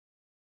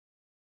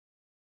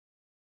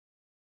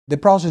The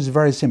process is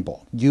very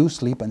simple. You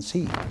sleep and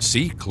see.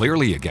 See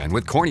clearly again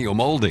with corneal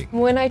molding.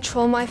 When I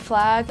troll my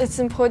flag, it's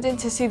important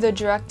to see the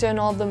director and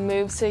all the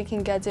moves so you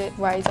can get it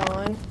right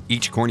on.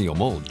 Each corneal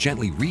mold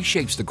gently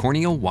reshapes the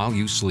corneal while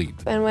you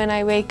sleep. And when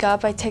I wake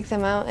up, I take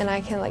them out and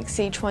I can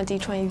see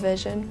 20/20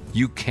 vision.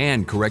 You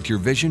can correct your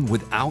vision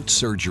without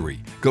surgery.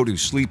 Go to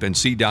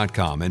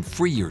sleepandsee.com and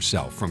free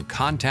yourself from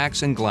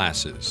contacts and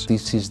glasses.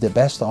 This is the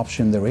best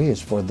option there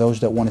is for those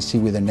that want to see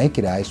with their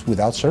naked eyes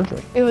without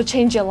surgery. It will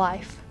change your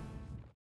life.